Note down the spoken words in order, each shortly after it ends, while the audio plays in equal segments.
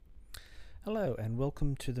Hello and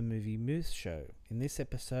welcome to the Movie Moose Show. In this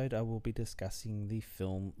episode, I will be discussing the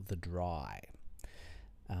film The Dry.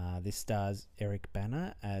 This stars Eric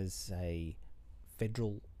Bana as a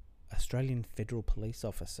Australian federal police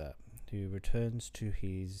officer who returns to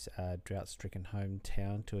his drought-stricken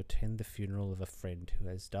hometown to attend the funeral of a friend who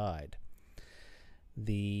has died.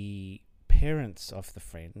 The parents of the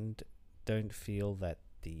friend don't feel that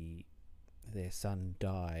their son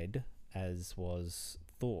died as was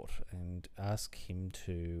thought, and ask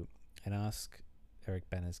Eric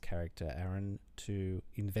Bana's character Aaron to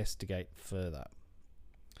investigate further.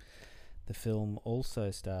 The film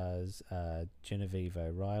also stars Genevieve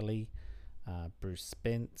O'Reilly, Bruce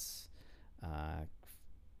Spence,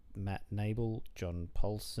 Matt Nable, John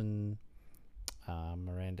Paulson,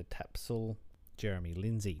 Miranda Tapsell, Jeremy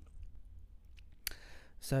Lindsay.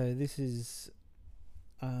 So this is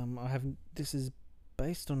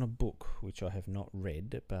based on a book which I have not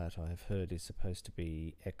read, but I have heard is supposed to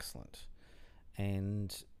be excellent.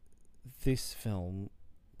 And this film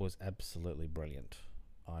was absolutely brilliant.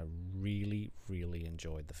 I really, really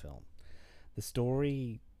enjoyed the film. The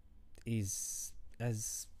story is,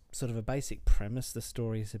 as sort of a basic premise, the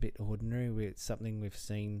story is a bit ordinary. It's something we've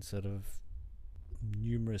seen sort of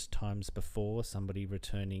numerous times before. Somebody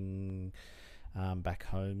returning back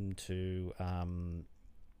home to...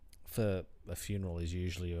 for a funeral is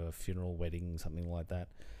usually a funeral, wedding, something like that.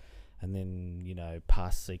 And then,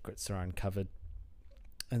 past secrets are uncovered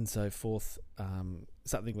and so forth.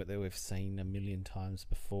 Something that we've seen a million times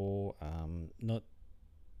before. Not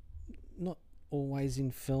always in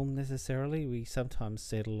film necessarily. We sometimes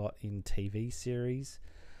see it a lot in TV series.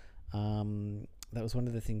 That was one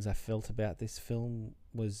of the things I felt about this film,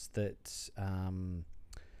 was that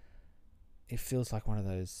it feels like one of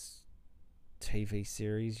those TV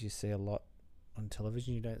series you see a lot on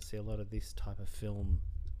television. You don't see a lot of this type of film,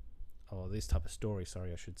 or this type of story,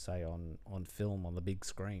 I should say, on film, on the big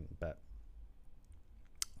screen. But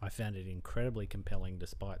I found it incredibly compelling,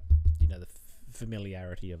 despite the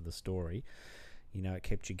familiarity of the story. It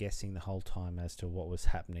kept you guessing the whole time as to what was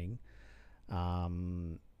happening.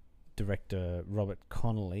 Director Robert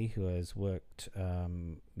Connolly, who has worked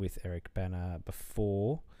with Eric Bana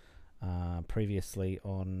before, previously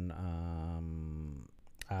on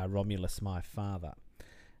Romulus, My Father,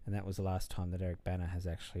 and that was the last time that Eric Bana has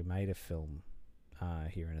actually made a film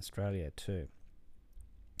here in Australia too.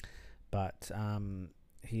 But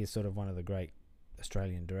he is sort of one of the great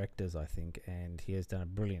Australian directors, I think, and he has done a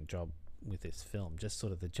brilliant job with this film. Just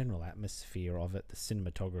sort of the general atmosphere of it. The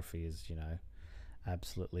cinematography is,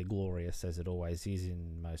 absolutely glorious, as it always is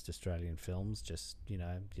in most Australian films. Just you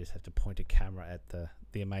just have to point a camera at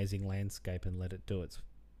the amazing landscape and let it do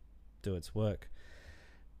its work.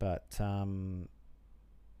 But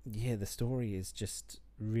the story is just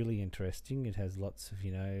really interesting. It has lots of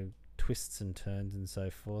twists and turns and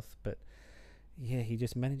so forth. But he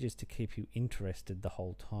just manages to keep you interested the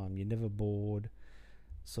whole time. You're never bored,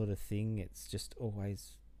 sort of thing. It's just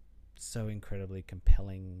always so incredibly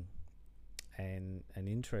compelling and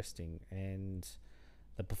interesting, and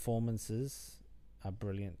the performances are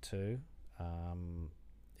brilliant too.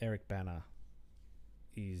 Eric Bana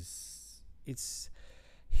he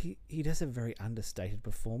does a very understated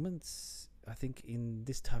performance. I think in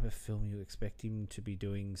this type of film you expect him to be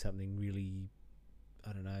doing something really,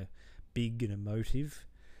 big and emotive,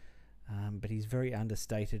 but he's very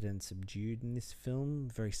understated and subdued in this film,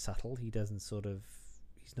 very subtle. He's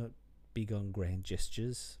not big on grand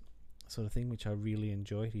gestures, sort of thing, which I really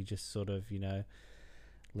enjoyed. He just sort of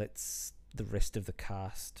lets the rest of the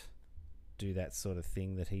cast do that sort of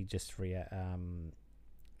thing, that he just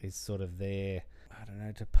is sort of there,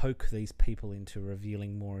 to poke these people into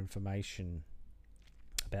revealing more information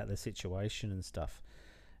about the situation and stuff.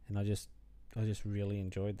 And I just really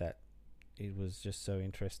enjoyed that. It was just so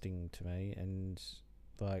interesting to me, and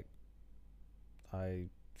I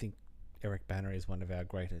think Eric Bana is one of our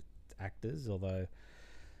greatest actors, although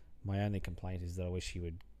my only complaint is that I wish he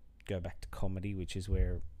would go back to comedy, which is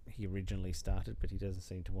where he originally started, but he doesn't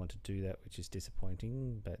seem to want to do that, which is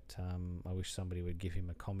disappointing. But I wish somebody would give him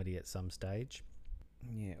a comedy at some stage.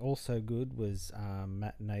 Yeah, also good was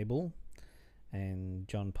Matt Nable and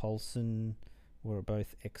John Paulson were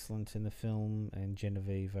both excellent in the film, and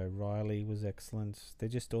Genevieve O'Reilly was excellent. They're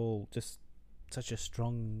just all such a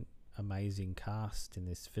strong, amazing cast in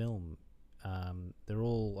this film.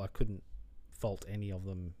 I couldn't fault any of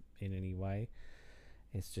them in any way.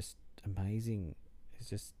 It's just amazing.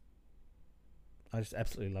 I just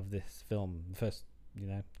absolutely love this film. The first,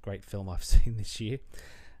 great film I've seen this year.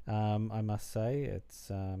 I must say, it's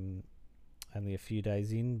only a few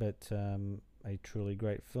days in, but a truly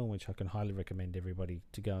great film, which I can highly recommend everybody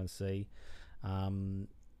to go and see.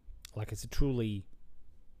 Like, it's a truly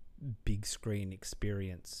big screen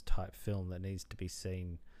experience type film that needs to be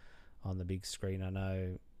seen on the big screen. I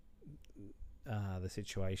know the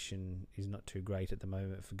situation is not too great at the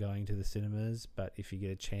moment for going to the cinemas, but if you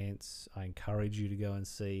get a chance, I encourage you to go and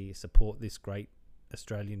support this great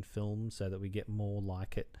Australian film so that we get more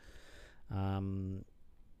like it.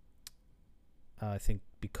 I think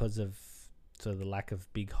because of sort of the lack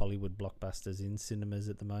of big Hollywood blockbusters in cinemas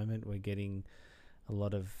at the moment, we're getting a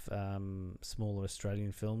lot of smaller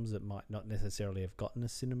Australian films that might not necessarily have gotten a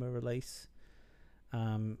cinema release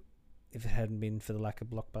if it hadn't been for the lack of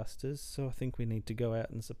blockbusters. So I think we need to go out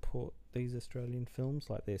and support these Australian films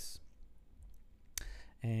like this.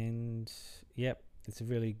 And yep, it's a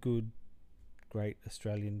really good, great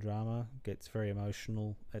Australian drama. Gets very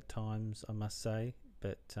emotional at times, I must say,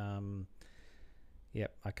 but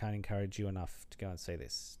yep, I can't encourage you enough to go and see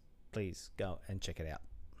this. Please go and check it out.